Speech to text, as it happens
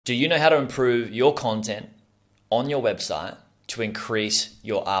Do you know how to improve your content on your website to increase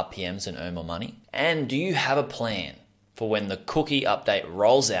your RPMs and earn more money? And do you have a plan for when the cookie update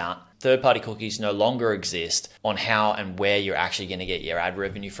rolls out, third-party cookies no longer exist, on how and where you're actually going to get your ad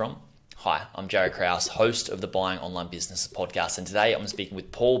revenue from? Hi, I'm Jared Krause, host of the Buying Online Business podcast, and today I'm speaking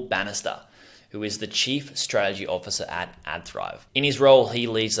with Paul Bannister, who is the Chief Strategy Officer at AdThrive. In his role, he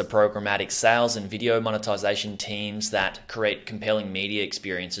leads the programmatic sales and video monetization teams that create compelling media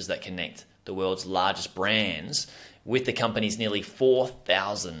experiences that connect the world's largest brands with the company's nearly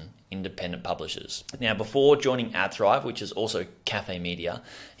 4,000 independent publishers. Now, before joining AdThrive, which is also Cafe Media,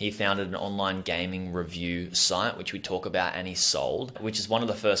 he founded an online gaming review site, which we talk about, and he sold, which is one of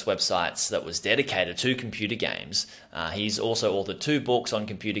the first websites that was dedicated to computer games. He's also authored 2 books on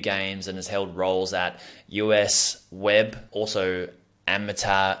computer games and has held roles at US Web, also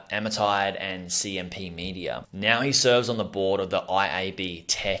Advertise and CMP Media. Now he serves on the board of the IAB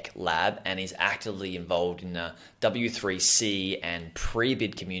Tech Lab and is actively involved in the W3C and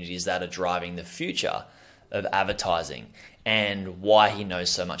Prebid communities that are driving the future of advertising, and why he knows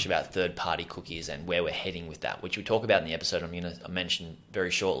so much about third-party cookies and where we're heading with that, which we talk about in the episode I'm going to mention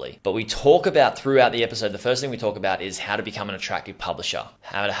very shortly. But we talk about throughout the episode, the first thing we talk about is how to become an attractive publisher,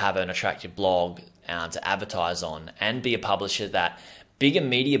 how to have an attractive blog to advertise on, and be a publisher that bigger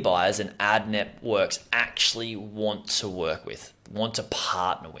media buyers and ad networks actually want to work with, want to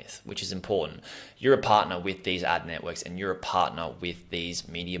partner with, which is important. You're a partner with these ad networks and you're a partner with these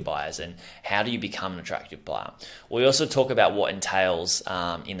media buyers. And how do you become an attractive buyer? We also talk about what entails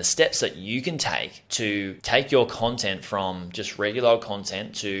in the steps that you can take to take your content from just regular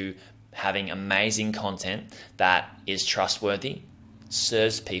content to having amazing content that is trustworthy,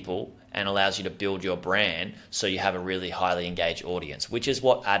 serves people, and allows you to build your brand so you have a really highly engaged audience, which is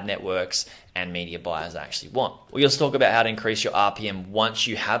what ad networks and media buyers actually want. We also talk about how to increase your RPM once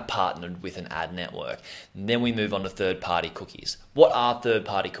you have partnered with an ad network. And then we move on to third-party cookies. What are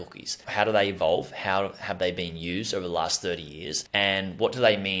third-party cookies? How do they evolve? How have they been used over the last 30 years? And what do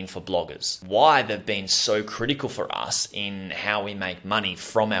they mean for bloggers? Why they've been so critical for us in how we make money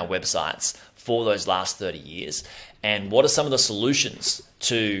from our websites for those last 30 years? And what are some of the solutions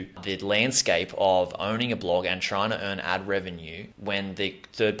to the landscape of owning a blog and trying to earn ad revenue when the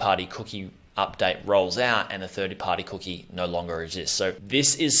third-party cookie update rolls out and the third-party cookie no longer exists? So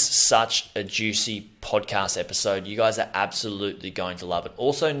this is such a juicy podcast episode. You guys are absolutely going to love it.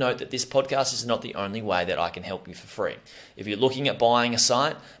 Also note that this podcast is not the only way that I can help you for free. If you're looking at buying a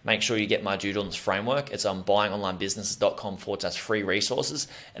site, make sure you get my due diligence framework. It's on buyingonlinebusinesses.com/free resources.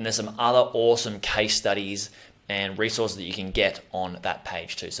 And there's some other awesome case studies and resources that you can get on that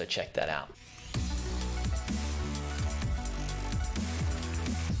page too. So check that out.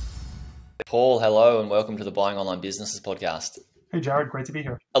 Paul, hello, and welcome to the Buying Online Businesses podcast. Hey, Jared, great to be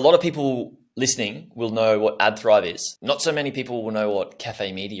here. A lot of people listening will know what AdThrive is. Not so many people will know what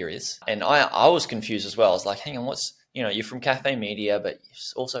Cafe Media is. And I was confused as well. I was like, hang on, you're from Cafe Media, but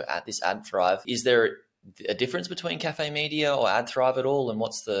you're also at this AdThrive. Is there a difference between Cafe Media or AdThrive at all? And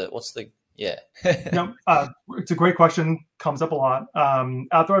what's the yeah. It's a great question. Comes up a lot.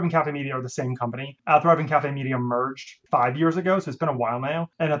 AdThrive and Cafe Media are the same company. AdThrive and Cafe Media merged 5 years ago, so it's been a while now.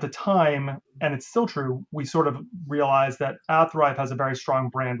 And at the time, and it's still true, we sort of realized that AdThrive has a very strong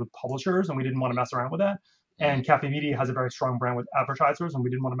brand with publishers, and we didn't want to mess around with that. And Cafe Media has a very strong brand with advertisers, and we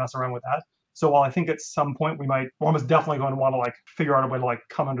didn't want to mess around with that. So while I think at some point we're almost definitely going to want to figure out a way to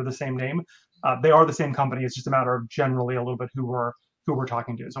come under the same name, they are the same company. It's just a matter of generally a little bit who we're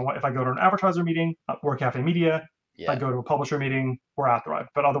talking to. So if I go to an advertiser meeting, we're Cafe Media. Yeah. If I go to a publisher meeting, we're AdThrive.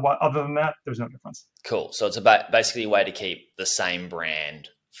 But other than that, there's no difference. Cool. So it's basically a way to keep the same brand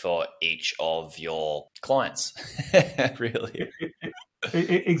for each of your clients, really.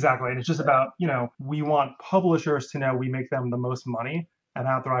 Exactly. And it's just about, we want publishers to know we make them the most money. And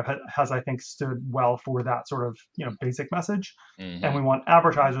AdThrive has, I think, stood well for that sort of, basic message. Mm-hmm. And we want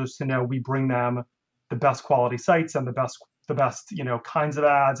advertisers to know we bring them the best quality sites and the best kinds of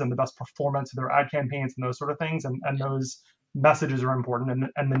ads and the best performance of their ad campaigns and those sort of things. And those messages are important,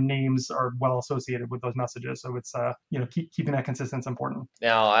 and the names are well associated with those messages. So it's, keeping that consistent is important.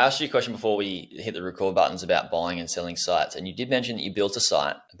 Now, I asked you a question before we hit the record buttons about buying and selling sites. And you did mention that you built a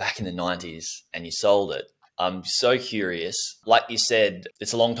site back in the 90s and you sold it. I'm so curious. Like you said,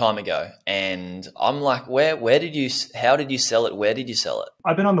 it's a long time ago. And I'm like, how did you sell it? Where did you sell it?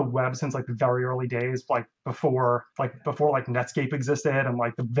 I've been on the web since the very early days, before Netscape existed and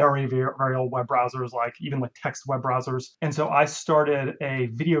the very, very old web browsers, even text web browsers. And so I started a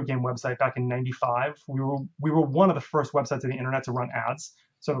video game website back in '95. We were one of the first websites on the internet to run ads.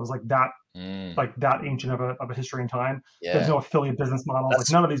 So it was Mm. like that ancient of a history and time. There's Yeah. no affiliate business models. Like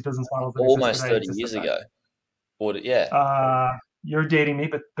That's none of these business models that exist almost today 30 existed years then. ago. Or, yeah. You're dating me,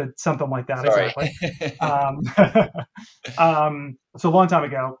 but something like that, Sorry. exactly. Um, so a long time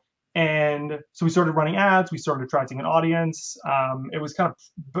ago. And so we started running ads. We started attracting an audience. It was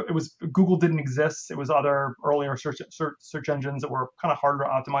Google didn't exist. It was other earlier search engines that were kind of harder to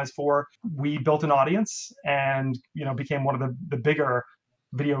optimize for. We built an audience and, became one of the bigger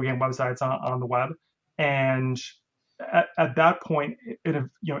video game websites on the web. And at that point, in a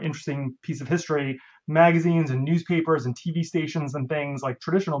interesting piece of history, magazines and newspapers and TV stations and things like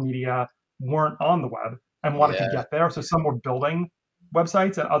traditional media weren't on the web and wanted to Yeah. get there. So some were building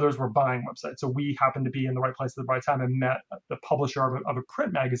websites and others were buying websites. So we happened to be in the right place at the right time and met the publisher of a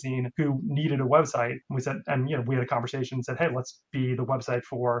print magazine who needed a website. We said, and we had a conversation and said, hey, let's be the website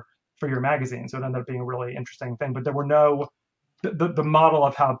for your magazine. So it ended up being a really interesting thing. But there were no the model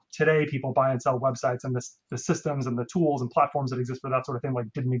of how today people buy and sell websites and the systems and the tools and platforms that exist for that sort of thing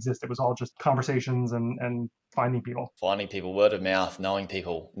didn't exist. It was all just conversations and finding people. Finding people, word of mouth, knowing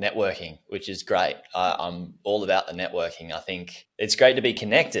people, networking, which is great. I'm all about the networking. I think it's great to be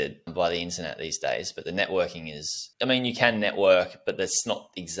connected by the internet these days, but the networking is, you can network, but that's not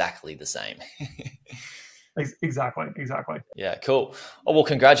exactly the same. Exactly. Yeah, cool. Oh, well,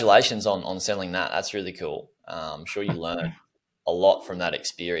 congratulations on selling that. That's really cool. I'm sure you learned a lot from that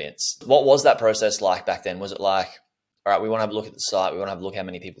experience. What was that process like back then? Was it like, all right, we want to have a look at the site. We want to have a look how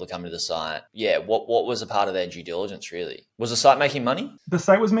many people are coming to the site. Yeah. What was a part of their due diligence really? Was the site making money? The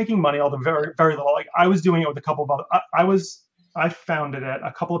site was making money, although very, very little. Like I was doing it with a couple of other, I founded it.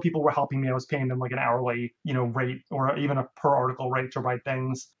 A couple of people were helping me. I was paying them like an hourly, rate or even a per article rate to write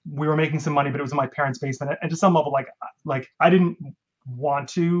things. We were making some money, but it was in my parents' basement. And to some level, like I didn't want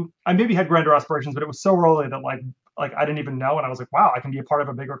to, I maybe had grander aspirations, but it was so early that like I didn't even know. And I was like, wow, I can be a part of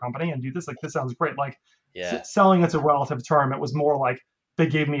a bigger company and do this. Like, this sounds great. Like selling, it's a relative term. It was more like they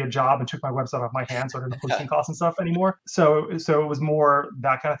gave me a job and took my website off my hands, so I didn't have hosting costs and stuff anymore. So it was more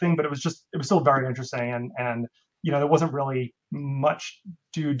that kind of thing, but it was still very interesting. And there wasn't really much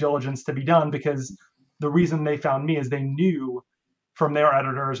due diligence to be done because the reason they found me is they knew from their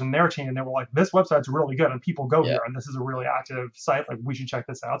editors and their team, they were like, this website's really good and people go here and this is a really active site. Like, we should check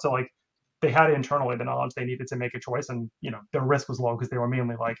this out. So like they had internally the knowledge they needed to make a choice, and their risk was low because they were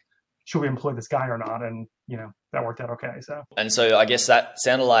mainly like, should we employ this guy or not? And that worked out okay. So I guess that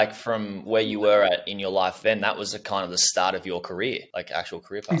sounded like from where you were at in your life then, that was kind of the start of your career, like actual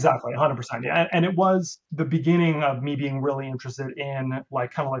career path. Exactly, 100%. Yeah, and it was the beginning of me being really interested in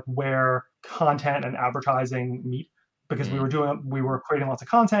like kind of like where content and advertising meet, because we were creating lots of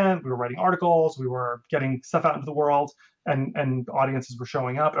content, we were writing articles, we were getting stuff out into the world, and audiences were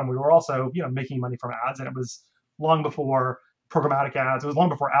showing up, and we were also making money from ads. And it was long before programmatic ads. It was long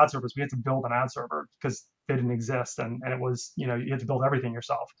before ad servers. We had to build an ad server because they didn't exist, and it was you had to build everything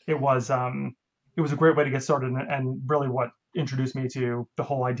yourself. It was a great way to get started, and really what introduced me to the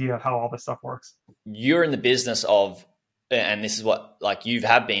whole idea of how all this stuff works. You're in the business of, and this is what like you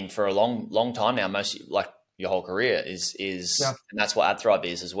have been for a long time now, most like your whole career is and that's what AdThrive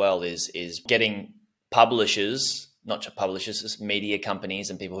is as well, is getting publishers, not just publishers, just media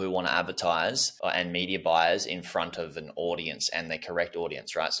companies and people who want to advertise and media buyers in front of an audience and the correct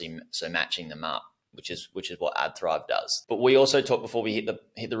audience, right? So matching them up, which is what AdThrive does. But we also talked before we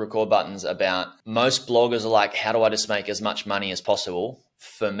hit the record buttons about most bloggers are like, how do I just make as much money as possible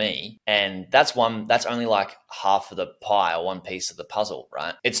for me? And that's only like half of the pie or one piece of the puzzle,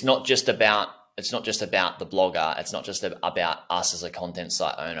 right? It's not just about the blogger. It's not just about us as a content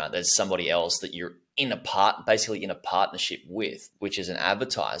site owner. There's somebody else that you're basically in a partnership with, which is an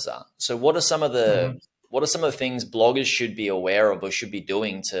advertiser. So what are some of the things bloggers should be aware of or should be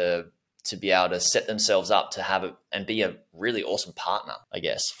doing to be able to set themselves up to have and be a really awesome partner, I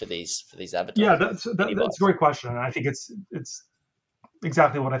guess, for these advertisers? Yeah, that's a great question. And I think it's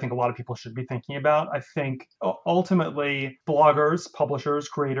exactly what I think a lot of people should be thinking about. I think ultimately bloggers, publishers,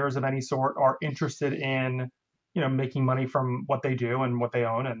 creators of any sort are interested in, making money from what they do and what they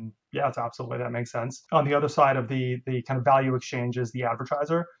own. And yeah, it's absolutely, that makes sense. On the other side of the kind of value exchange is the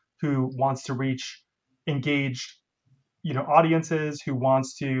advertiser who wants to reach engaged, audiences, who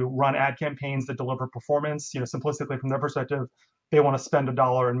wants to run ad campaigns that deliver performance. Simplistically from their perspective, they want to spend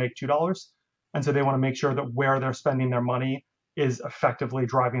 $1 and make $2. And so they want to make sure that where they're spending their money is effectively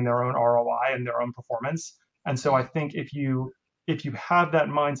driving their own ROI and their own performance. And so I think if you have that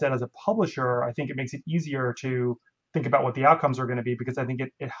mindset as a publisher, I think it makes it easier to think about what the outcomes are going to be, because I think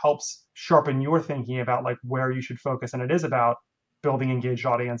it helps sharpen your thinking about like where you should focus. And it is about building engaged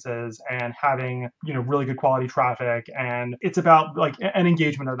audiences and having, really good quality traffic. And it's about like an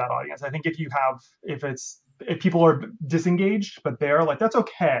engagement of that audience. I think if people are disengaged, but they're like, that's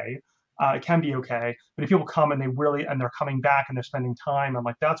okay. It can be okay. But if people come and they're coming back and they're spending time, I'm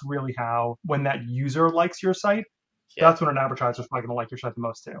like, that's really how, when that user likes your site, that's when an advertiser's probably going to like your site the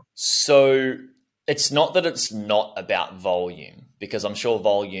most too. So it's not that it's not about volume, because I'm sure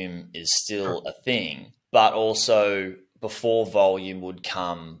volume is still a thing, but also before volume would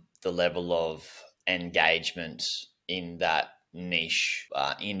come the level of engagement in that niche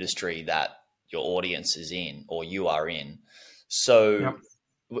industry that your audience is in or you are in. So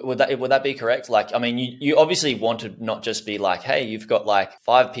would that be correct? Like, I mean, you obviously want to not just be like, hey, you've got like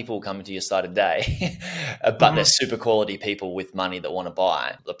 5 people coming to your site a day, but they're super quality people with money that want to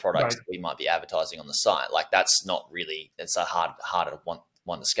buy the products that we might be advertising on the site. Like, that's not really, it's a harder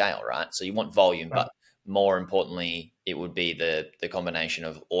one to scale, right? So you want volume, but more importantly, it would be the combination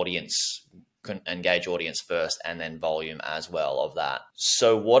of engage audience first and then volume as well of that.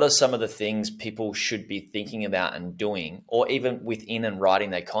 So what are some of the things people should be thinking about and doing, or even within and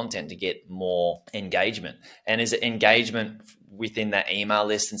writing their content to get more engagement? And is it engagement within that email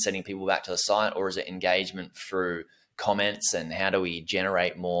list and sending people back to the site, or is it engagement through comments? And how do we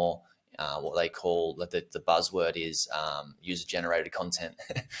generate more what they call the buzzword is user generated content?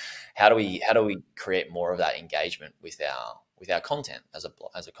 How do we create more of that engagement with our content as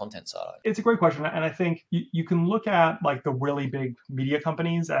a content side? It's a great question. And I think you can look at like the really big media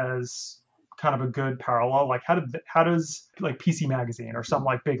companies as kind of a good parallel. Like how does like PC Magazine or some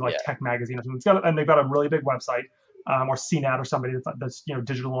like big like tech magazine or something, and they've got a really big website, or CNET or somebody that's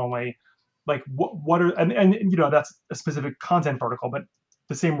digital only. Like what are and that's a specific content vertical, but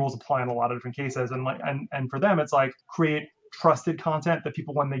the same rules apply in a lot of different cases. And like and for them, it's like create trusted content that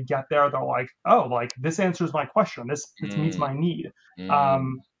people, when they get there, they're like, oh, like this answers my question. This meets my need.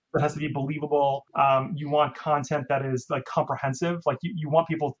 That has to be believable. You want content that is like comprehensive. Like you want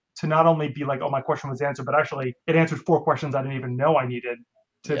people to not only be like, oh, my question was answered, but actually it answered 4 questions I didn't even know I needed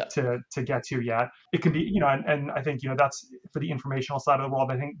to get to yet. It could be, and I think, that's for the informational side of the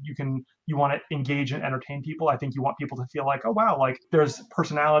world. I think you want to engage and entertain people. I think you want people to feel like, oh, wow, like there's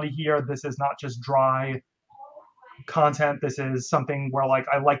personality here. This is not just dry content. This is something where like,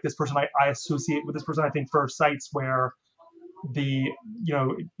 I like this person. I associate with this person. I think for sites where if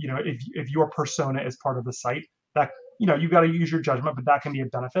your persona is part of the site, that, you got to use your judgment, but that can be a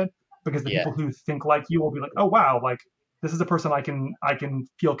benefit, because the people who think like you will be like, oh, wow, like this is a person I can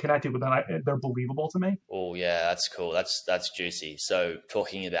feel connected with, and they're believable to me. Oh yeah, that's cool. That's juicy. So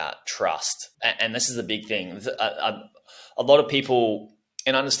talking about trust, and this is a big thing. A lot of people,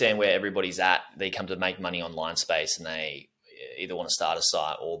 and understand where everybody's at. They come to make money online space, and they either want to start a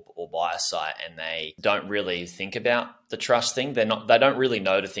site or buy a site, and they don't really think about the trust thing. They don't really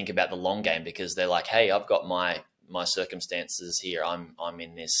know to think about the long game, because they're like, hey, I've got my circumstances here. I'm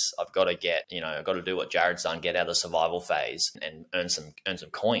in this. I've got to do what Jared's done, get out of the survival phase and earn some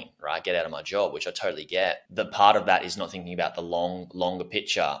coin, right? Get out of my job, which I totally get. The part of that is not thinking about the longer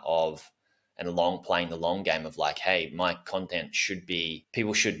picture playing the long game of like, hey, my content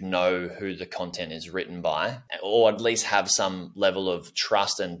people should know who the content is written by, or at least have some level of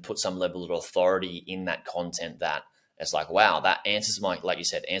trust and put some level of authority in that content, that it's like, wow, that answers like you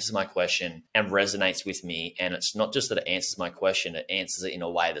said, answers my question and resonates with me. And it's not just that it answers my question, it answers it in a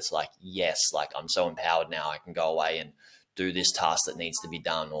way that's like, yes, like I'm so empowered now, I can go away and do this task that needs to be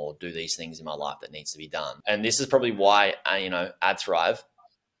done, or do these things in my life that needs to be done. And this is probably why, AdThrive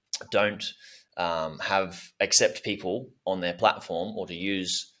don't accept people on their platform, or to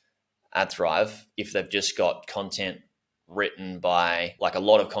use AdThrive if they've just got content written by, like a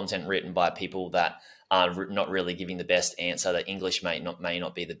lot of content written by people that are not really giving the best answer. The English may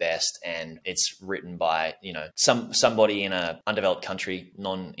not be the best, and it's written by somebody in a undeveloped country,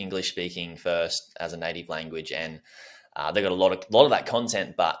 non-English speaking first as a native language, and they got a lot of that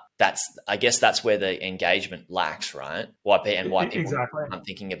content, but I guess that's where the engagement lacks, right? Why people aren't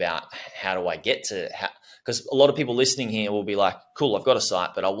thinking about how do I get to, because a lot of people listening here will be like, cool, I've got a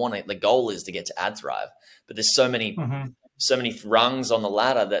site, but the goal is to get to AdThrive, but there's so many rungs on the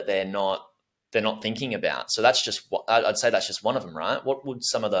ladder that they're not thinking about. So that's just what I'd say. That's just one of them, right? What would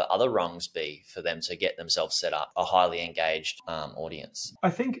some of the other rungs be for them to get themselves set up a highly engaged audience? I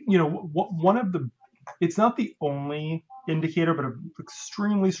think, it's not the only indicator, but an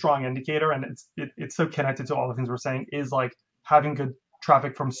extremely strong indicator, and it's so connected to all the things we're saying, is like having good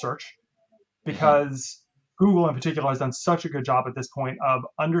traffic from search, because Google in particular has done such a good job at this point of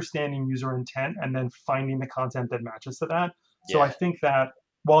understanding user intent and then finding the content that matches to that. So I think that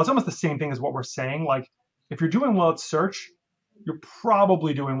while it's almost the same thing as what we're saying, like if you're doing well at search, you're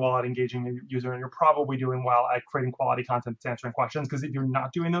probably doing well at engaging your user, and you're probably doing well at creating quality content that's answering questions. Because if you're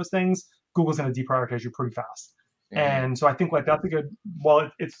not doing those things, Google's going to deprioritize you pretty fast. And so I think like that's a good,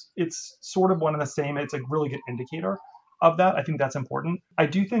 well, it's sort of one and the same. It's a really good indicator of that. I think that's important. I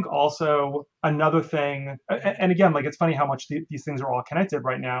do think also another thing, and again, like it's funny how much these things are all connected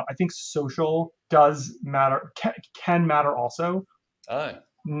right now. I think social does matter, can matter also. Oh.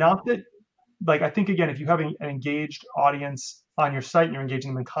 Not that, like, I think again, if you have an engaged audience on your site and you're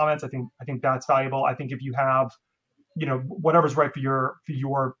engaging them in comments, I think that's valuable. I think if you have, whatever's right for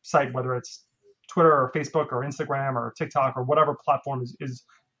your site, whether it's Twitter or Facebook or Instagram or TikTok or whatever platform is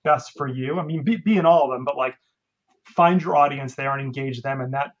best for you. I mean, be in all of them, but like find your audience there and engage them,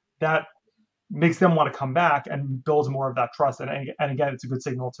 and that makes them want to come back and builds more of that trust. And again, it's a good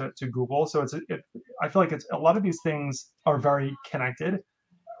signal to Google. So I feel like it's a lot of these things are very connected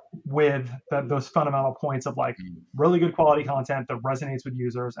with those fundamental points of like really good quality content that resonates with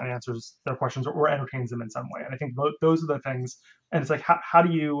users and answers their questions or entertains them in some way. And I think those are the things. And it's like, how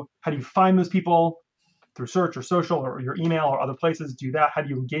do you find those people through search or social or your email or other places? Do that. How do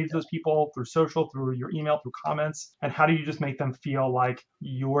you engage those people through social, through your email, through comments? And how do you just make them feel like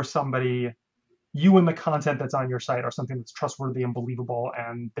you're somebody, you and the content that's on your site are something that's trustworthy and believable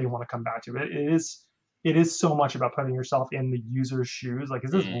and they want to come back to it? It is so much about putting yourself in the user's shoes. Like, is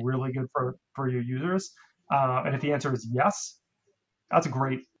this really good for your users? And if the answer is yes, that's a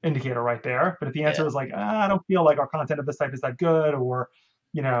great indicator right there. But if the answer is like, I don't feel like our content of this type is that good, or,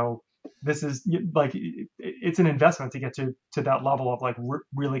 this is like, it's an investment to get to that level of like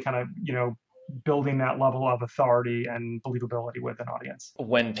really kind of, building that level of authority and believability with an audience.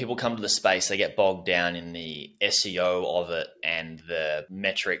 When people come to the space, they get bogged down in the SEO of it and the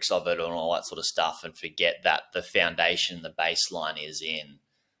metrics of it and all that sort of stuff, and forget that the foundation, the baseline is in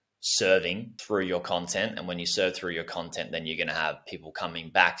serving through your content. And when you serve through your content, then you're going to have people coming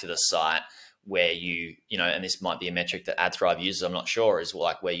back to the site where and this might be a metric that AdThrive uses, I'm not sure, is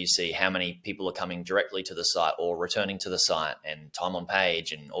like where you see how many people are coming directly to the site or returning to the site and time on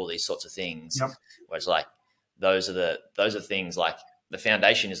page and all these sorts of things. Yep. Whereas like those are things like the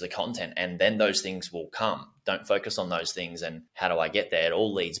foundation is the content, and then those things will come. Don't focus on those things and how do I get there? It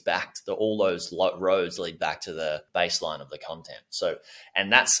all leads back to all those roads lead back to the baseline of the content. So,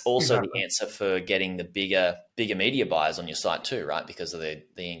 and that's also the answer for getting the bigger media buyers on your site too, right? Because of the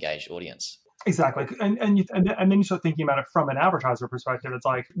engaged audience. Exactly. And then you start thinking about it from an advertiser perspective. It's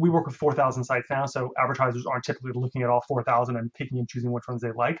like we work with 4,000 sites now, so advertisers aren't typically looking at all 4,000 and picking and choosing which ones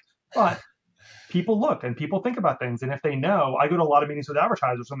they like. But people look and people think about things. And if they know, I go to a lot of meetings with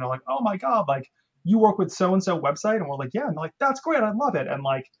advertisers and they're like, oh my God, like you work with so-and-so website? And we're like, yeah. And they're like, that's great. I love it. And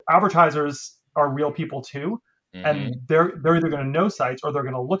like advertisers are real people too. And they're either going to know sites or they're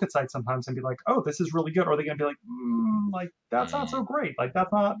going to look at sites sometimes and be like, oh, this is really good. Or they're going to be like, like, that's not so great. Like,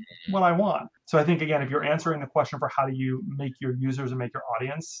 that's not what I want. So I think, again, if you're answering the question for how do you make your users and make your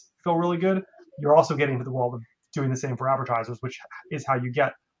audience feel really good, you're also getting into the world of doing the same for advertisers, which is how you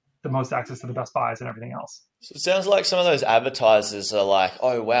get the most access to the best buys and everything else. So it sounds like some of those advertisers are like,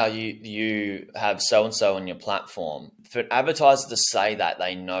 oh, wow, you have so-and-so on your platform. For advertisers to say that,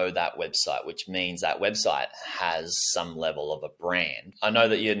 they know that website, which means that website has some level of a brand. I know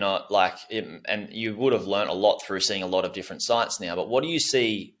that you're not like, and you would have learned a lot through seeing a lot of different sites now, but what do you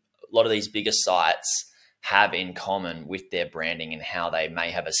see a lot of these bigger sites have in common with their branding and how they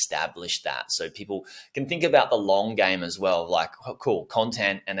may have established that, so people can think about the long game as well, like, oh, cool,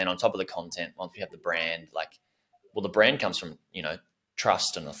 content, and then on top of the content, once we have the brand, like, well, the brand comes from,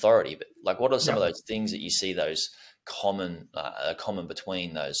 trust and authority, but like, what are some of those things that you see those common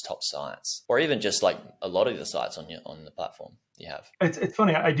between those top sites, or even just like a lot of the sites on the platform you have? It's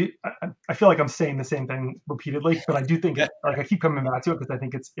funny. I feel like I'm saying the same thing repeatedly, but I do think like I keep coming back to it because I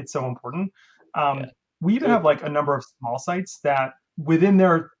think it's so important. We even have like a number of small sites that within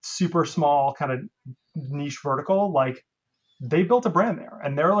their super small kind of niche vertical, like they built a brand there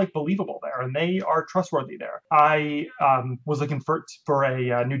and they're like believable there and they are trustworthy there. I was looking for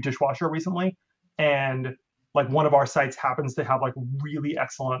a new dishwasher recently, and like one of our sites happens to have like really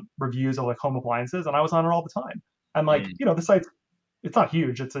excellent reviews of like home appliances, and I was on it all the time. And like, the site's, it's not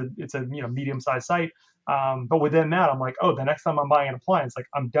huge. It's a medium-sized site. But within that, I'm like, oh, the next time I'm buying an appliance, like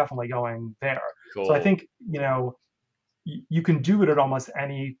I'm definitely going there. Cool. So I think, you can do it at almost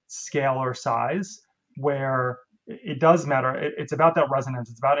any scale or size where it does matter. It's about that resonance.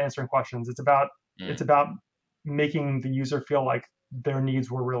 It's about answering questions. It's about making the user feel like their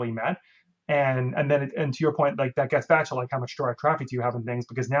needs were really met. And then to your point, like that gets back to like how much direct traffic do you have and things,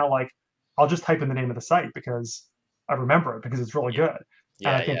 because now like I'll just type in the name of the site because I remember it because it's really good.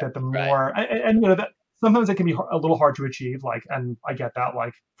 And I think that the more, and that sometimes it can be a little hard to achieve. Like, and I get that.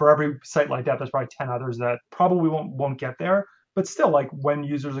 Like, for every site like that, there's probably 10 others that probably won't get there. But still, like, when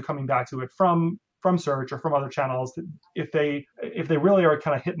users are coming back to it from search or from other channels, if they really are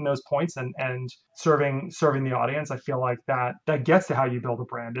kind of hitting those points and serving the audience, I feel like that gets to how you build a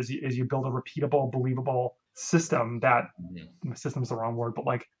brand, is you build a repeatable, believable system that system's the wrong word, but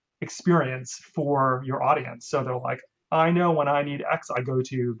like experience for your audience. So they're like, I know when I need X, I go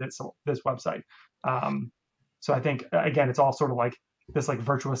to this website. So I think, again, it's all sort of like this like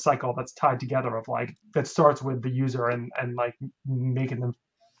virtuous cycle that's tied together of like, that starts with the user and like making them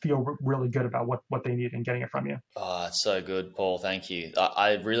feel really good about what they need and getting it from you. Oh, it's so good, Paul. Thank you.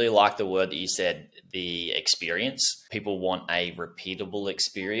 I really like the word that you said, the experience. People want a repeatable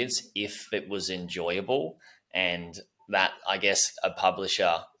experience if it was enjoyable. And that, I guess, a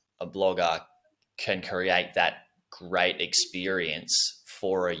publisher, a blogger can create that great experience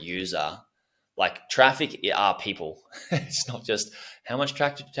for a user. Like, traffic are people. It's not just how much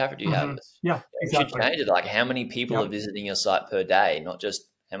traffic do you have. Yeah, exactly. You should change it. Like, how many people are visiting your site per day, not just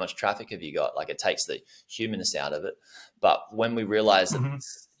how much traffic have you got. Like, it takes the humanness out of it. But when we realize that,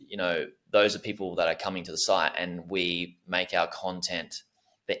 you know, those are people that are coming to the site, and we make our content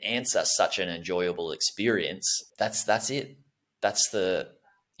the answer such an enjoyable experience, that's it. That's the,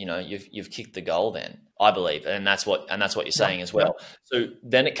 you know, you've kicked the goal then, I believe. And that's what you're saying as well. So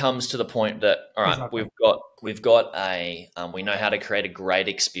then it comes to the point that, all right, we've got we know how to create a great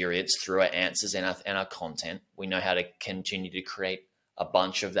experience through our answers and our content. We know how to continue to create a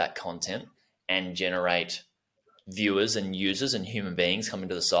bunch of that content and generate viewers and users and human beings coming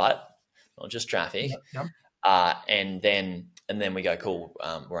to the site, not just traffic. And then we go, cool,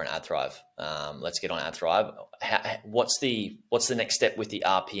 we're on AdThrive. Let's get on AdThrive. What's the next step with the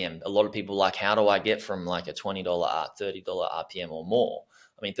RPM? A lot of people like, how do I get from like a $20, $30 RPM or more?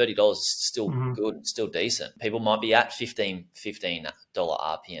 I mean, $30 is still good, still decent. People might be at $15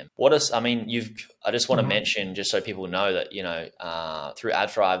 RPM. I just want to mention, just so people know that, you know, through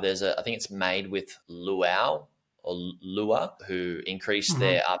AdThrive, I think it's made with Luau or Lua, who increased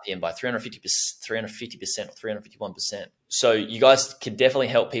their RPM by 350% or 351%. So you guys can definitely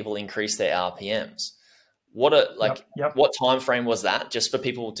help people increase their RPMs. What time frame was that, just for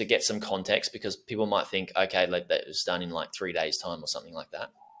people to get some context? Because people might think, okay, like that was done in like 3 days time or something like that.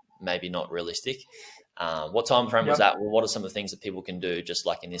 Maybe not realistic. What time frame was that? Well, what are some of the things that people can do, just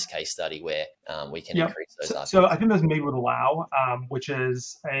like in this case study, where we can increase those RPMs? So I think that's made with Allow, which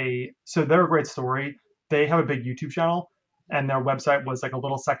is so they're a great story. They have a big YouTube channel, and their website was like a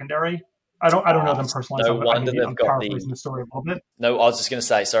little secondary. I don't know them personally. No wonder they've got the story a little bit. No, I was just going to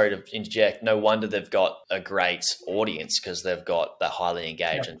say, sorry to interject. No wonder they've got a great audience, because they've got that highly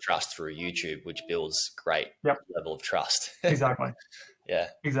engaged and trust through YouTube, which builds great level of trust. Exactly. Yeah.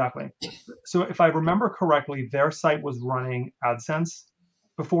 Exactly. So if I remember correctly, their site was running AdSense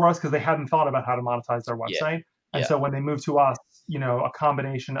before us because they hadn't thought about how to monetize their website. And so when they moved to us, you know, a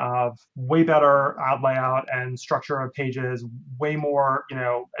combination of way better ad layout and structure of pages, way more, you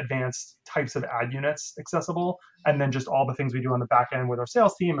know, advanced types of ad units accessible, and then just all the things we do on the back end with our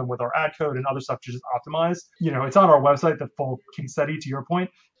sales team and with our ad code and other stuff to just optimize. You know, it's on our website, the full case study, to your point,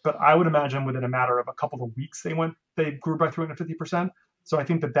 but I would imagine within a matter of a couple of weeks, they grew by 350%. So I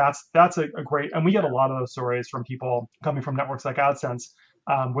think that's a great, and we get a lot of those stories from people coming from networks like AdSense,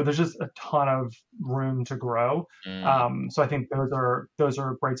 where there's just a ton of room to grow. So I think those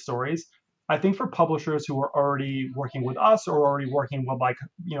are great stories. I think for publishers who are already working with us or already working with, like,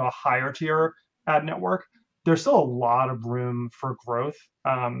 you know, a higher tier ad network, there's still a lot of room for growth.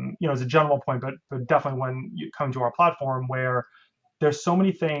 You know, as a general point, but definitely when you come to our platform, where there's so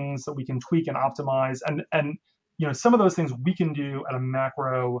many things that we can tweak and optimize, and you know, some of those things we can do at a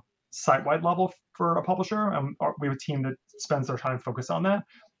macro site-wide level for a publisher, and we have a team that spends their time focused on that.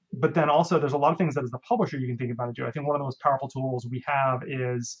 But then also there's a lot of things that as the publisher you can think about and do. I think one of the most powerful tools we have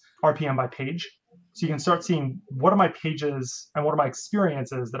is RPM by page. So you can start seeing, what are my pages and what are my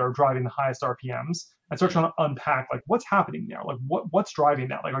experiences that are driving the highest RPMs, and start trying to unpack, like, what's happening there? Like, what's driving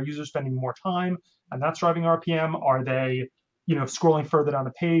that? Like, are users spending more time and that's driving RPM? Are they, you know, scrolling further down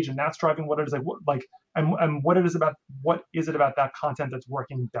the page and that's driving what it is? And what is it about that content that's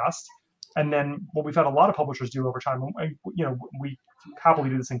working best? And then what we've had a lot of publishers do over time, you know, we happily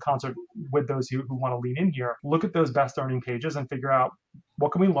do this in concert with those who want to lean in here, look at those best earning pages and figure out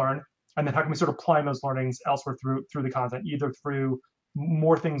what can we learn, and then how can we sort of apply those learnings elsewhere through the content, either through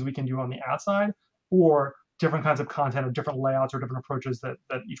more things we can do on the ad side, or different kinds of content or different layouts or different approaches that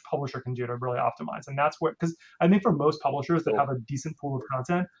each publisher can do to really optimize. And that's what, because I think for most publishers that have a decent pool of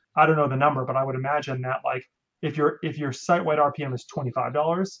content, I don't know the number, but I would imagine that, like, if your site-wide RPM is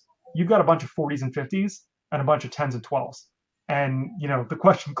 $25, you've got a bunch of 40s and 50s and a bunch of 10s and 12s. And the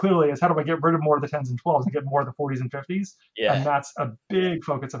question clearly is, how do I get rid of more of the 10s and 12s and get more of the 40s and 50s? Yeah. And that's a big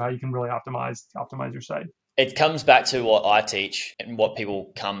focus of how you can really optimize your site. It comes back to what I teach and what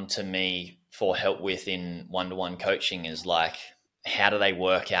people come to me for help with in one-to-one coaching is like, how do they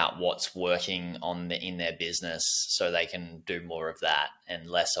work out what's working in their business so they can do more of that and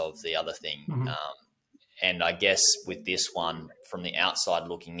less of the other thing? And I guess with this one, from the outside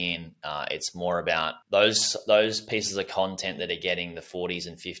looking in, it's more about those pieces of content that are getting the 40s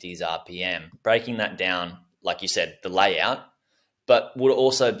and 50s RPM, breaking that down, like you said, the layout, but would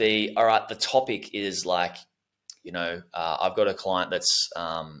also be, all right, the topic is like, I've got a client that's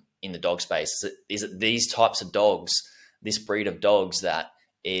in the dog space. Is it these types of dogs, this breed of dogs that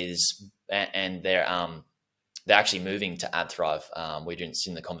is, and they're actually moving to AdThrive. We're just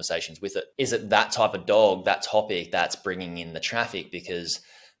in the conversations with it. Is it that type of dog, that topic that's bringing in the traffic? Because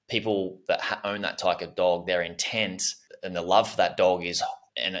people that own that type of dog, their intent and the love for that dog is,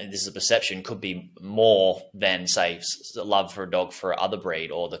 and this is a perception, could be more than, say, love for a dog for other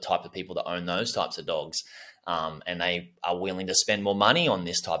breed or the type of people that own those types of dogs. And they are willing to spend more money on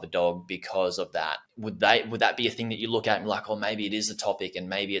this type of dog because of that. Would that be a thing that you look at and be like, oh, maybe it is the topic and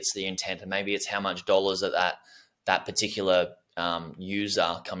maybe it's the intent and maybe it's how much dollars that particular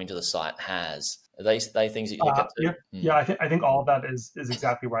user coming to the site has? Are they things that you look at too? Yeah, I think all of that is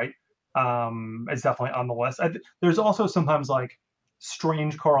exactly right. It's definitely on the list. There's also sometimes like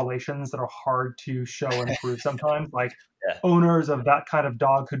strange correlations that are hard to show and prove sometimes. Like owners of that kind of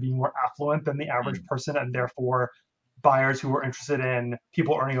dog could be more affluent than the average person, and therefore buyers who are interested in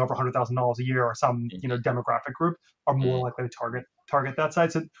people earning over $100,000 a year or some demographic group are more likely to target that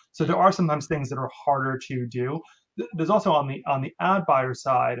site. So there are sometimes things that are harder to do. There's also on the ad buyer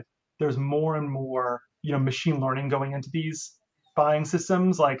side, there's more and more machine learning going into these buying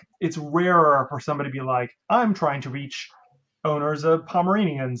systems. Like it's rarer for somebody to be like, I'm trying to reach owners of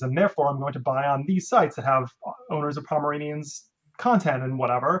Pomeranians, and therefore I'm going to buy on these sites that have owners of Pomeranians content and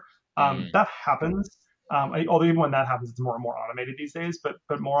whatever. That happens. Although even when that happens, it's more and more automated these days.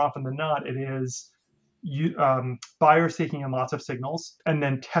 But more often than not, it is buyers taking in lots of signals and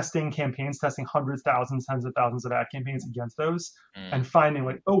then testing campaigns, testing hundreds, thousands, tens of thousands of ad campaigns against those, and finding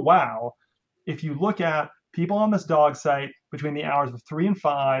like, oh wow, if you look at people on this dog site between the hours of 3 and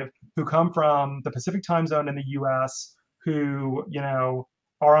 5 who come from the Pacific time zone in the US, who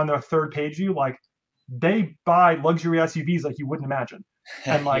are on their third page view, like they buy luxury SUVs like you wouldn't imagine,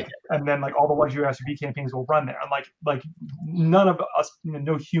 and like and then like all the luxury SUV campaigns will run there, and like none of us,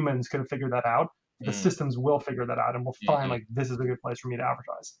 no humans could have figured that out. The systems will figure that out, and we'll find like this is a good place for me to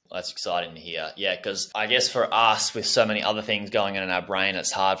advertise. Well, that's exciting to hear. Yeah, because I guess for us, with so many other things going on in our brain,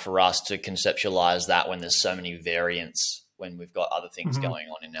 it's hard for us to conceptualize that when there's so many variants, when we've got other things going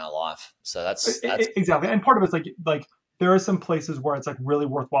on in our life. So that's exactly. And part of it's like there are some places where it's like really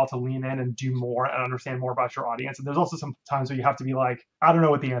worthwhile to lean in and do more and understand more about your audience. And there's also some times where you have to be like, I don't know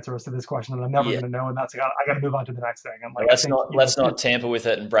what the answer is to this question, and I'm never going to know. And that's like, I got to move on to the next thing. And like, let's not tamper with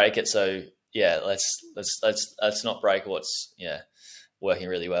it and break it. So yeah, let's not break what's working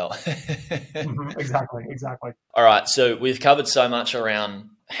really well. Exactly. All right. So we've covered so much around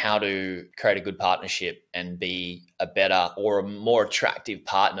how to create a good partnership and be a better or a more attractive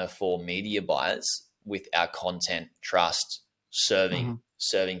partner for media buyers with our content, trust, serving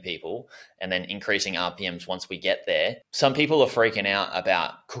people, and then increasing RPMs once we get there. Some people are freaking out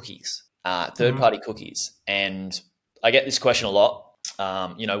about cookies, third-party cookies. And I get this question a lot.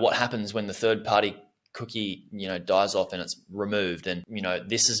 What happens when the third-party cookie, dies off and it's removed? And,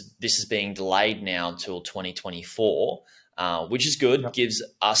 this is being delayed now until 2024, which is good. Yep. Gives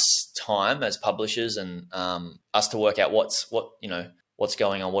us time as publishers and us to work out what's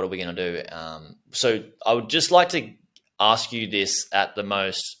going on, what are we going to do? So I would just like to ask you this at the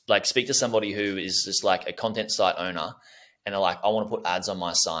most, like speak to somebody who is just like a content site owner and they're like, I want to put ads on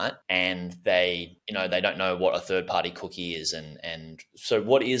my site, and they don't know what a third-party cookie is. And so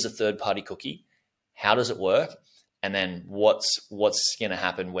what is a third-party cookie? How does it work? And then what's going to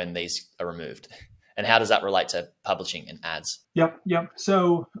happen when these are removed? And how does that relate to publishing and ads? Yep.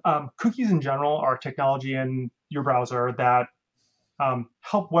 So cookies in general are technology in your browser that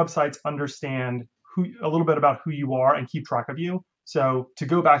help websites understand a little bit about who you are and keep track of you. So to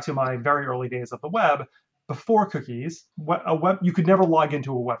go back to my very early days of the web, before cookies, you could never log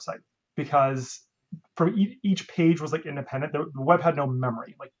into a website because from each page was like independent. The web had no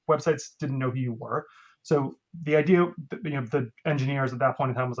memory. Like websites didn't know who you were. So the idea, the engineers at that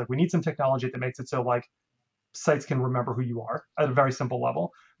point in time was like, we need some technology that makes it so like sites can remember who you are at a very simple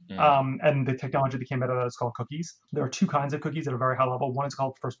level. And the technology that came out of that is called cookies. There are two kinds of cookies at a very high level. One is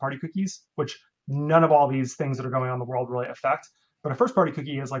called first-party cookies, which none of all these things that are going on in the world really affect. But a first-party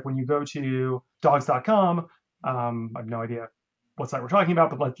cookie is like when you go to dogs.com. I have no idea what site we're talking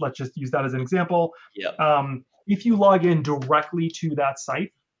about, but let's just use that as an example. Yep. If you log in directly to that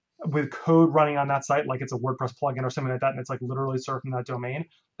site with code running on that site, like it's a WordPress plugin or something like that, and it's like literally surfing that domain,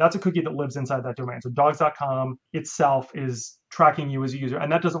 that's a cookie that lives inside that domain. So dogs.com itself is tracking you as a user,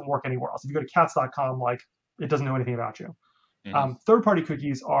 and that doesn't work anywhere else. If you go to cats.com, like it doesn't know anything about you. Third-party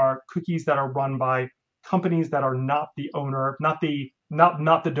cookies are cookies that are run by companies that are not the owner, not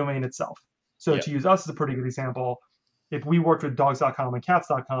the domain itself. So to use us as a pretty good example, if we worked with dogs.com and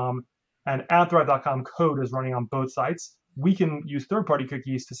cats.com and adthrive.com code is running on both sites, we can use third-party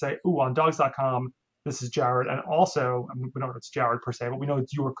cookies to say, oh, on dogs.com, this is Jared. And also, I mean, we don't know it's Jared per se, but we know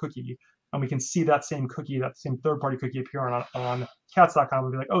it's your cookie. And we can see that same cookie, that same third-party cookie appear on cats.com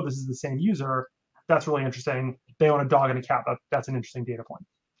and be like, oh, this is the same user. That's really interesting. They own a dog and a cat. That's an interesting data point.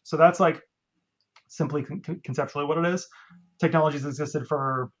 So that's like simply conceptually what it is. Technologies existed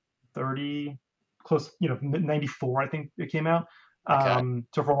for 30, close, 94, I think it came out.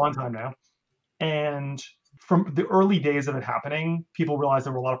 So for a long time now. And from the early days of it happening, people realized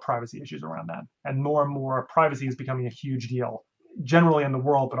there were a lot of privacy issues around that. And more privacy is becoming a huge deal, generally in the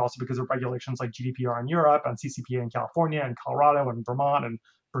world, but also because of regulations like GDPR in Europe and CCPA in California and Colorado and Vermont and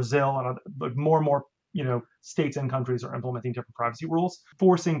Brazil and more and more states and countries are implementing different privacy rules,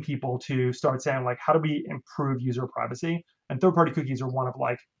 forcing people to start saying, like, how do we improve user privacy? And third-party cookies are one of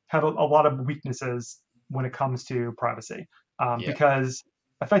have a lot of weaknesses when it comes to privacy, because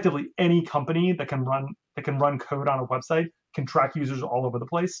effectively any company that can run code on a website can track users all over the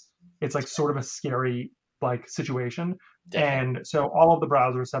place. It's like sort of a scary situation. Definitely. And so all of the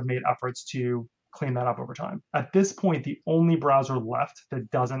browsers have made efforts to clean that up over time. At this point, the only browser left that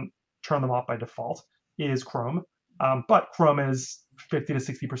doesn't turn them off by default is Chrome. But Chrome is 50 to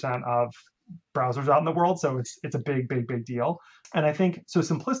 60% of browsers out in the world. So it's a big deal. And I think so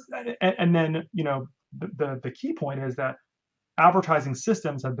simplistic. And then, the key point is that advertising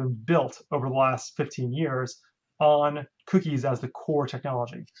systems have been built over the last 15 years on cookies as the core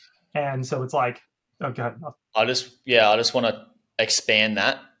technology. And so it's like, oh, go ahead. I just want to expand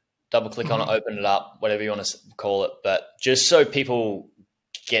that, double click on it, open it up, whatever you want to call it. But just so people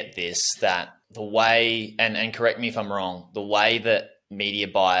get this, that the way, and correct me if I'm wrong, the way that media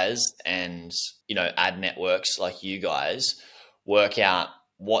buyers and, ad networks like you guys work out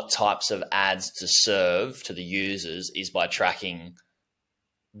what types of ads to serve to the users is by tracking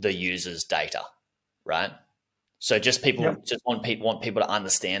the user's data, right? So just people want people to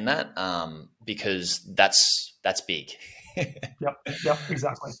understand that, because that's big. Yep,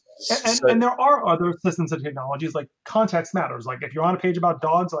 exactly. And there are other systems and technologies, like context matters. Like if you're on a page about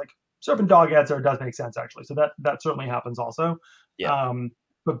dogs, like serving dog ads there does make sense actually. So that certainly happens also. Yeah.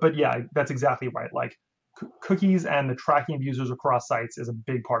 But yeah, that's exactly right. Like cookies and the tracking of users across sites is a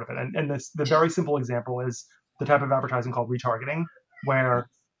big part of it. And the very simple example is the type of advertising called retargeting, where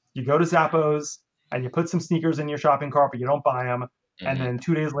you go to Zappos and you put some sneakers in your shopping cart, but you don't buy them. And then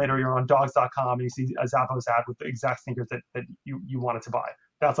 2 days later, you're on dogs.com and you see a Zappos ad with the exact sneakers that you wanted to buy.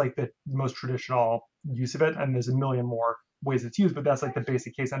 That's like the most traditional use of it. And there's a million more ways it's used, but that's like the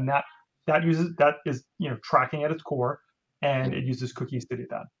basic case. And that is tracking at its core, and it uses cookies to do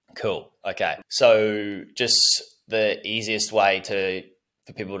that. Cool. Okay. So just the easiest way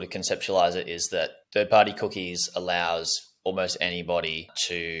for people to conceptualize it is that third-party cookies allows almost any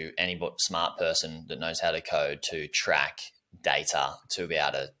smart person that knows how to code to track data to be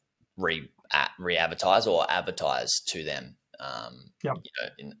able to re-advertise or advertise to them.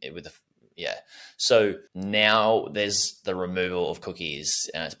 So now there's the removal of cookies,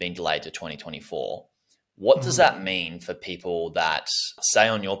 and it's been delayed to 2024. What does that mean for people that say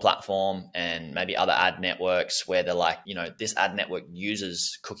on your platform and maybe other ad networks where they're like, this ad network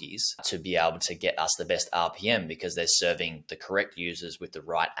uses cookies to be able to get us the best RPM because they're serving the correct users with the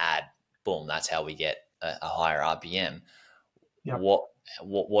right ad? Boom, that's how we get a higher RPM. Yep.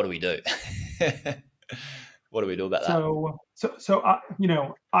 What do we do? What do we do about that? So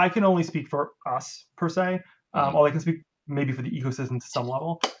I can only speak for us per se. Or I can speak maybe for the ecosystem to some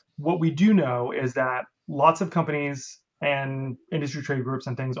level. What we do know is that lots of companies and industry trade groups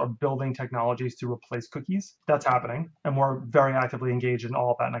and things are building technologies to replace cookies. That's happening. And we're very actively engaged in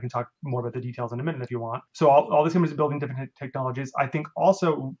all of that. And I can talk more about the details in a minute if you want. So all these companies are building different technologies. I think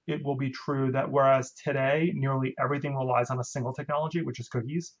also it will be true that whereas today nearly everything relies on a single technology, which is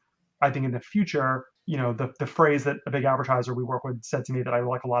cookies, I think in the future, the phrase that a big advertiser we work with said to me that I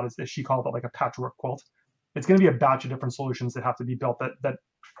like a lot is she called it like a patchwork quilt. it's going to be a batch of different solutions that have to be built that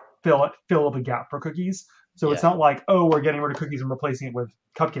fill the gap for cookies. So it's not like, oh, we're getting rid of cookies and replacing it with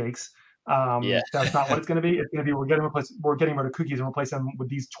cupcakes. Yeah. That's not what it's going to be. It's going to be we're getting rid of cookies and replacing them with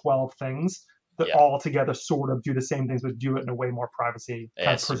these 12 things that Yeah. all together sort of do the same things, but do it in a way more privacy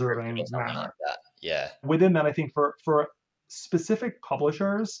kind of preserving manner. Like that. Yeah. Within that, I think for specific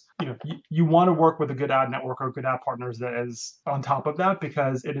publishers, you want to work with a good ad network or good ad partners that is on top of that,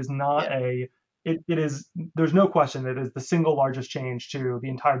 because it is not it is, there's no question that it is the single largest change to the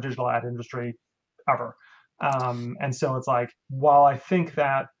entire digital ad industry ever. And so it's like, while I think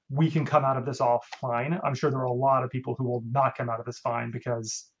that we can come out of this all fine, I'm sure there are a lot of people who will not come out of this fine,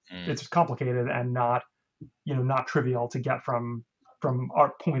 because it's complicated and not trivial to get from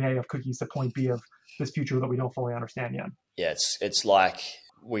our point A of cookies to point B of this future that we don't fully understand yet. Yeah, it's like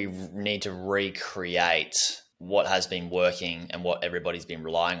we need to recreate what has been working and what everybody's been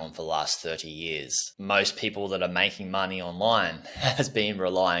relying on for the last 30 years. Most people that are making money online has been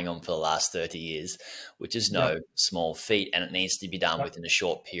relying on for the last 30 years, which is no small feat, and it needs to be done within a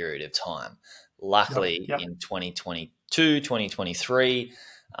short period of time. Luckily, in 2022, 2023,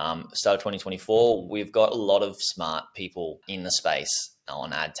 start of 2024, we've got a lot of smart people in the space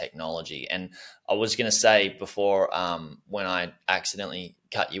on ad technology. And I was going to say before, when I accidentally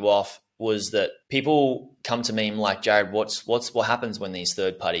cut you off, was that people come to me and like, Jared, what happens when these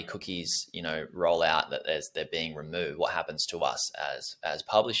third-party cookies, roll out, that they're being removed? What happens to us as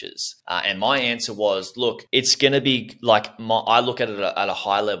publishers? And my answer was, look, it's going to be like, I look at it at a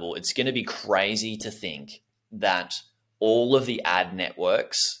high level. It's going to be crazy to think that all of the ad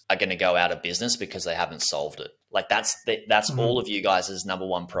networks are going to go out of business because they haven't solved it. Like that's all of you guys' number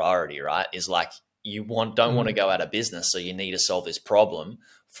one priority, right? Is like, you don't want to go out of business. So you need to solve this problem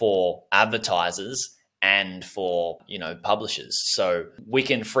for advertisers and for, publishers. So we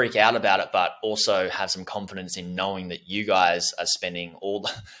can freak out about it, but also have some confidence in knowing that you guys are spending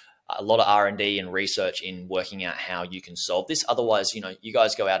a lot of R&D and research in working out how you can solve this. Otherwise, you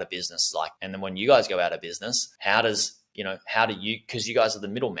guys go out of business, and then when you guys go out of business, how do you, because you guys are the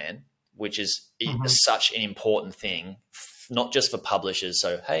middleman, which is such an important thing, not just for publishers.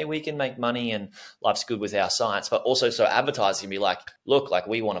 So, hey, we can make money and life's good with our sites, but also so advertisers can be like, look, like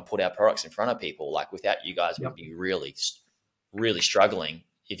we want to put our products in front of people. Like without you guys, we'd be really, really struggling.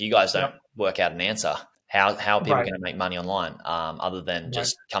 If you guys don't work out an answer, how are people going to make money online, other than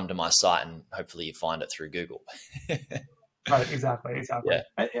just come to my site and hopefully you find it through Google? Right, exactly. Yeah.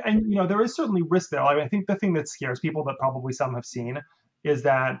 And there is certainly risk there. I think the thing that scares people, that probably some have seen, is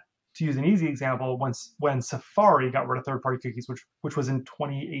that, to use an easy example, when Safari got rid of third-party cookies, which was in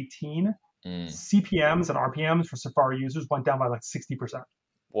 2018, CPMs and RPMs for Safari users went down by like 60%,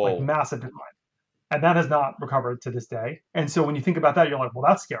 like massive decline. And that has not recovered to this day. And so when you think about that, you're like, well,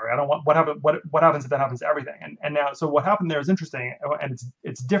 that's scary. I don't want, what happens if that happens to everything? And now, so what happened there is interesting, and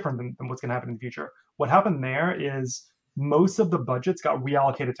it's different than what's going to happen in the future. What happened there is most of the budgets got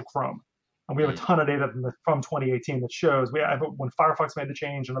reallocated to Chrome. And we have a ton of data from 2018 that shows when Firefox made the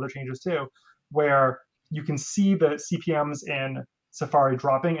change and other changes too, where you can see the CPMs in Safari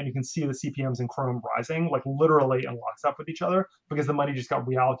dropping and you can see the CPMs in Chrome rising, like literally in lockstep with each other, because the money just got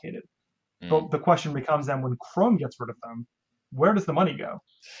reallocated. But the question becomes then, when Chrome gets rid of them, where does the money go?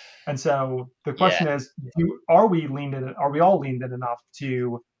 And so the question is, are we all leaned in enough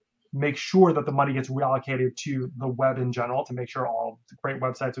to make sure that the money gets reallocated to the web in general, to make sure all the great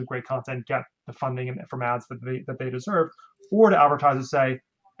websites with great content get the funding from ads that they deserve, or do advertisers say,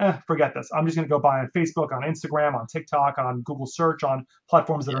 forget this, I'm just going to go buy on Facebook, on Instagram, on TikTok, on Google search, on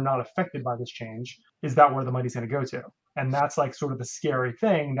platforms that are not affected by this change? Is that where the money's going to go to? And that's like sort of the scary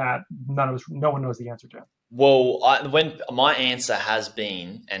thing that no one knows the answer to. Well, when my answer has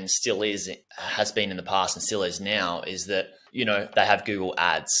been and still has been in the past and still is now, is that, they have Google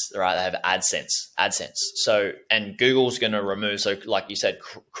ads, right? They have AdSense. So, and Google's going to remove, so like you said,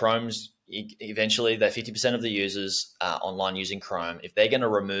 Chrome's eventually, they're 50% of the users online using Chrome. If they're going to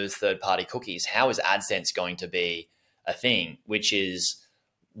remove third-party cookies, how is AdSense going to be a thing, which is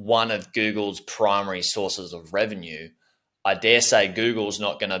one of Google's primary sources of revenue? I dare say Google's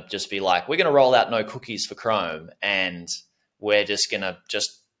not going to just be like, we're going to roll out no cookies for Chrome and we're just going to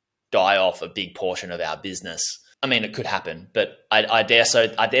just die off a big portion of our business. I mean, it could happen, but I dare say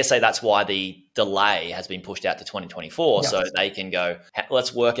that's why the delay has been pushed out to 2024. Yes. So they can go,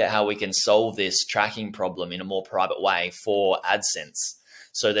 let's work out how we can solve this tracking problem in a more private way for AdSense.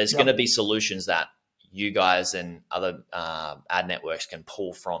 So there's going to be solutions that you guys and other ad networks can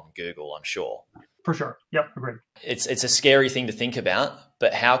pull from Google, I'm sure. For sure. Yep. Agreed. It's a scary thing to think about,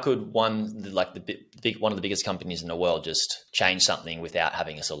 but how could one of the biggest companies in the world just change something without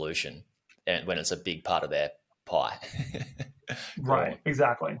having a solution? and when it's a big part of their pie. Go Right. on.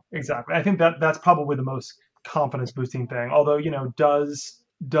 Exactly. Exactly. I think that's probably the most confidence boosting thing. Although,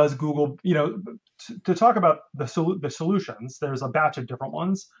 does Google, to talk about the solutions, there's a batch of different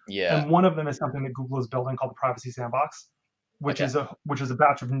ones, Yeah. and one of them is something that Google is building called the Privacy Sandbox, which Okay. is a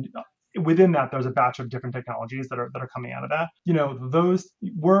batch of within that there's a batch of different technologies that are coming out of that. Those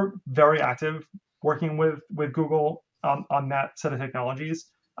we're very active working with Google on that set of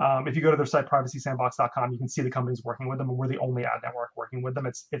technologies. If you go to their site privacysandbox.com, you can see the companies working with them, and we're the only ad network working with them.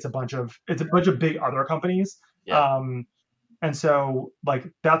 It's a bunch of big other companies. Yeah. Um, and so like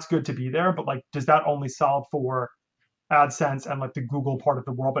that's good to be there, but like does that only solve for AdSense and like the Google part of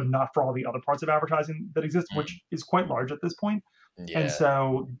the world, but not for all the other parts of advertising that exist, Mm. which is quite large at this point? And Yeah.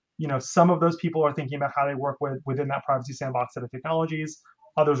 so, some of those people are thinking about how they work within that privacy sandbox set of technologies.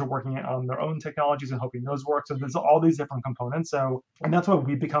 Others are working on their own technologies and hoping those work. So there's all these different components. So, and that's why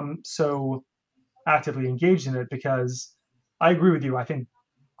we've become so actively engaged in it, because I agree with you. I think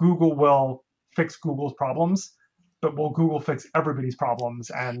Google will fix Google's problems, but will Google fix everybody's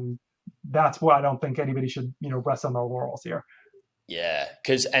problems? And that's why I don't think anybody should, rest on their laurels here. Yeah,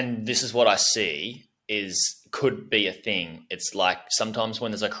 and this is what I see is could be a thing. It's like sometimes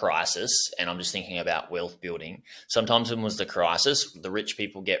when there's a crisis, and I'm just thinking about wealth building. Sometimes when there's the crisis, the rich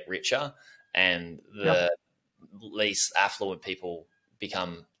people get richer, and Yep. the least affluent people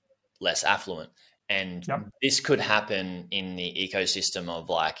become less affluent. And Yep. this could happen in the ecosystem of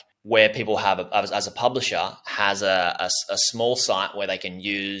like where people have as a publisher has a small site where they can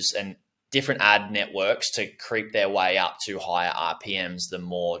use and different ad networks to creep their way up to higher RPMs the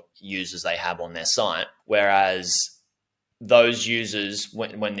more users they have on their site. Whereas those users,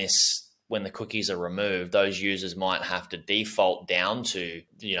 when the cookies are removed, those users might have to default down to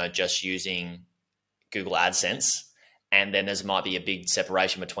just using Google AdSense. And then there's might be a big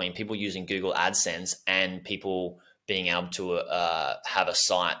separation between people using Google AdSense and people being able to have a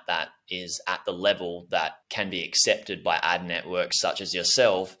site that is at the level that can be accepted by ad networks such as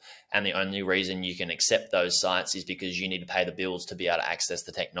yourself. And the only reason you can accept those sites is because you need to pay the bills to be able to access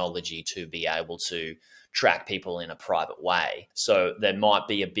the technology to be able to track people in a private way. So there might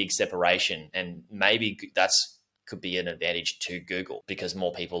be a big separation, and maybe that's could be an advantage to Google because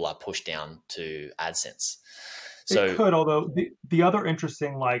more people are pushed down to AdSense. It So could, although the other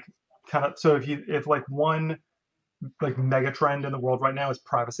interesting so if like one like mega trend in the world right now is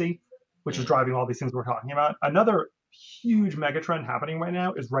privacy, which is mm, driving all these things we're talking about. Another huge mega trend happening right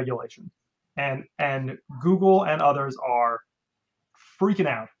now is regulation. And Google and others are freaking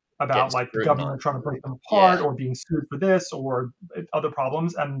out getting about like the scrutinized. government trying to break them Yeah. apart or being sued for this or other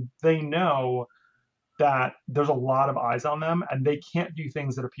problems. And they know that there's a lot of eyes on them and they can't do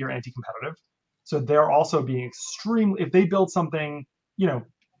things that appear anti-competitive. So they're also being extremely, if they build something, to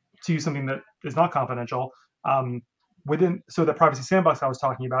use something that is not confidential, so the privacy sandbox I was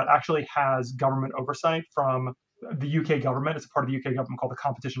talking about actually has government oversight from the UK government. It's a part of the UK government called the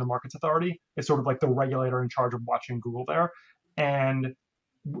Competition and Markets Authority. It's sort of like the regulator in charge of watching Google there. And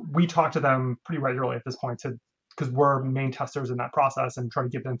we talk to them pretty regularly at this point because we're main testers in that process and try to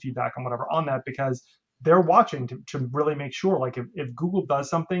give them feedback on whatever on that, because they're watching to really make sure like if Google does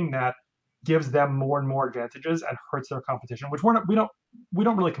something that gives them more and more advantages and hurts their competition, which we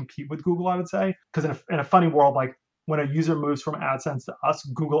don't really compete with Google, I would say, because in a funny world, like when a user moves from AdSense to us,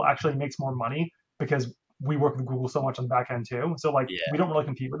 Google actually makes more money because we work with Google so much on the back end too. So like we Yeah. don't really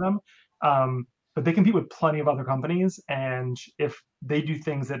compete with them. But they compete with plenty of other companies. And if they do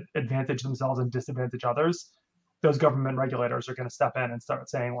things that advantage themselves and disadvantage others, those government regulators are going to step in and start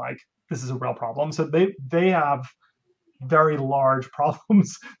saying like, this is a real problem. So they have very large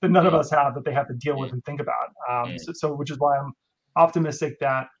problems that none of Mm, us have that they have to deal mm, with and think about. mm. So which is why I'm optimistic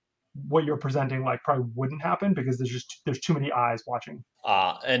that what you're presenting like probably wouldn't happen, because there's too many eyes watching.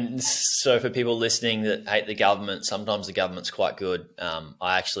 And so for people listening that hate the government, sometimes the government's quite good.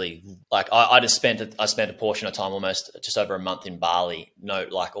 I actually I spent a portion of time, almost just over a month in Bali.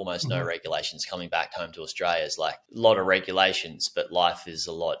 Almost no Mm-hmm. regulations. Coming back home to Australia is like a lot of regulations, but life is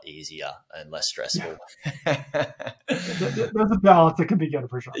a lot easier and less Yeah, stressful. there's a balance that can be good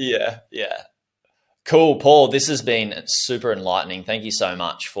for sure. Yeah, yeah. Cool, Paul. This has been super enlightening. Thank you so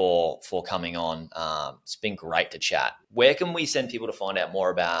much for coming on. It's been great to chat. Where can we send people to find out more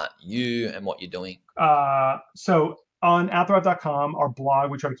about you and what you're doing? So on adthrive.com, our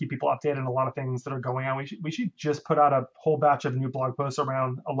blog, we try to keep people updated on a lot of things that are going on. We should just put out a whole batch of new blog posts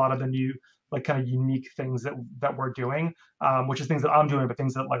around a lot of the new like kind of unique things that we're doing, which is things that I'm doing, but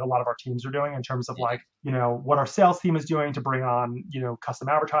things that like a lot of our teams are doing in terms of like, what our sales team is doing to bring on, custom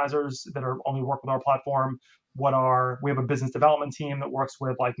advertisers that are only work with our platform. We have a business development team that works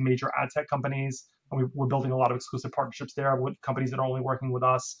with like major ad tech companies, and we're building a lot of exclusive partnerships there with companies that are only working with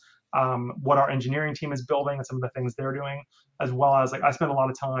us. What our engineering team is building and some of the things they're doing, as well as like I spend a lot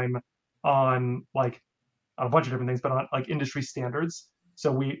of time on like a bunch of different things, but on like industry standards.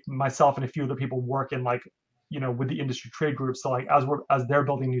 So myself and a few other people work in like, with the industry trade groups. So like as they're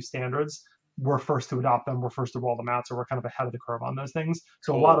building new standards, we're first to adopt them. We're first to roll them out. So we're kind of ahead of the curve on those things.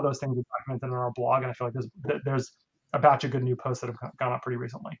 So Cool. A lot of those things are documented in our blog, and I feel like there's a batch of good new posts that have gone up pretty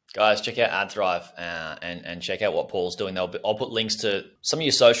recently. Guys, check out AdThrive and check out what Paul's doing. I'll put links to some of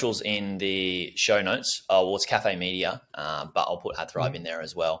your socials in the show notes. Well, it's Cafe Media, but I'll put AdThrive in there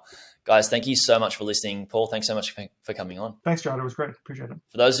as well. Guys, thank you so much for listening. Paul, thanks so much for coming on. Thanks, Jared. It was great. Appreciate it.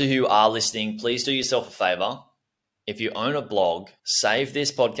 For those of you who are listening, please do yourself a favor. If you own a blog, save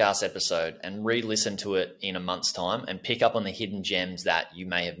this podcast episode and re-listen to it in a month's time and pick up on the hidden gems that you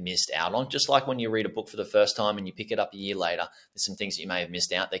may have missed out on. Just like when you read a book for the first time and you pick it up a year later, there's some things that you may have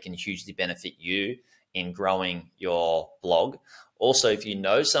missed out that can hugely benefit you in growing your blog. Also, if you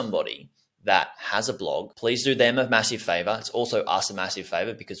know somebody that has a blog, please do them a massive favor. It's also us a massive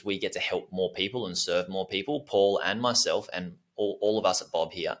favor because we get to help more people and serve more people, Paul and myself and all of us at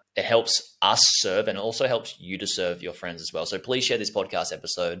Bob here. It helps us serve and it also helps you to serve your friends as well. So please share this podcast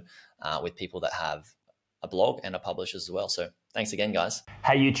episode with people that have a blog and are publishers as well. So thanks again, guys.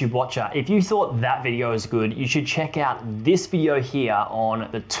 Hey, YouTube watcher, if you thought that video was good, you should check out this video here on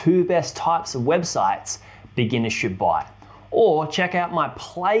the 2 best types of websites beginners should buy. Or check out my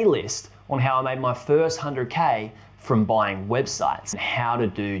playlist on how I made my first 100K from buying websites and how to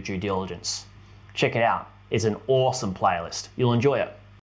do due diligence. Check it out. It's an awesome playlist. You'll enjoy it.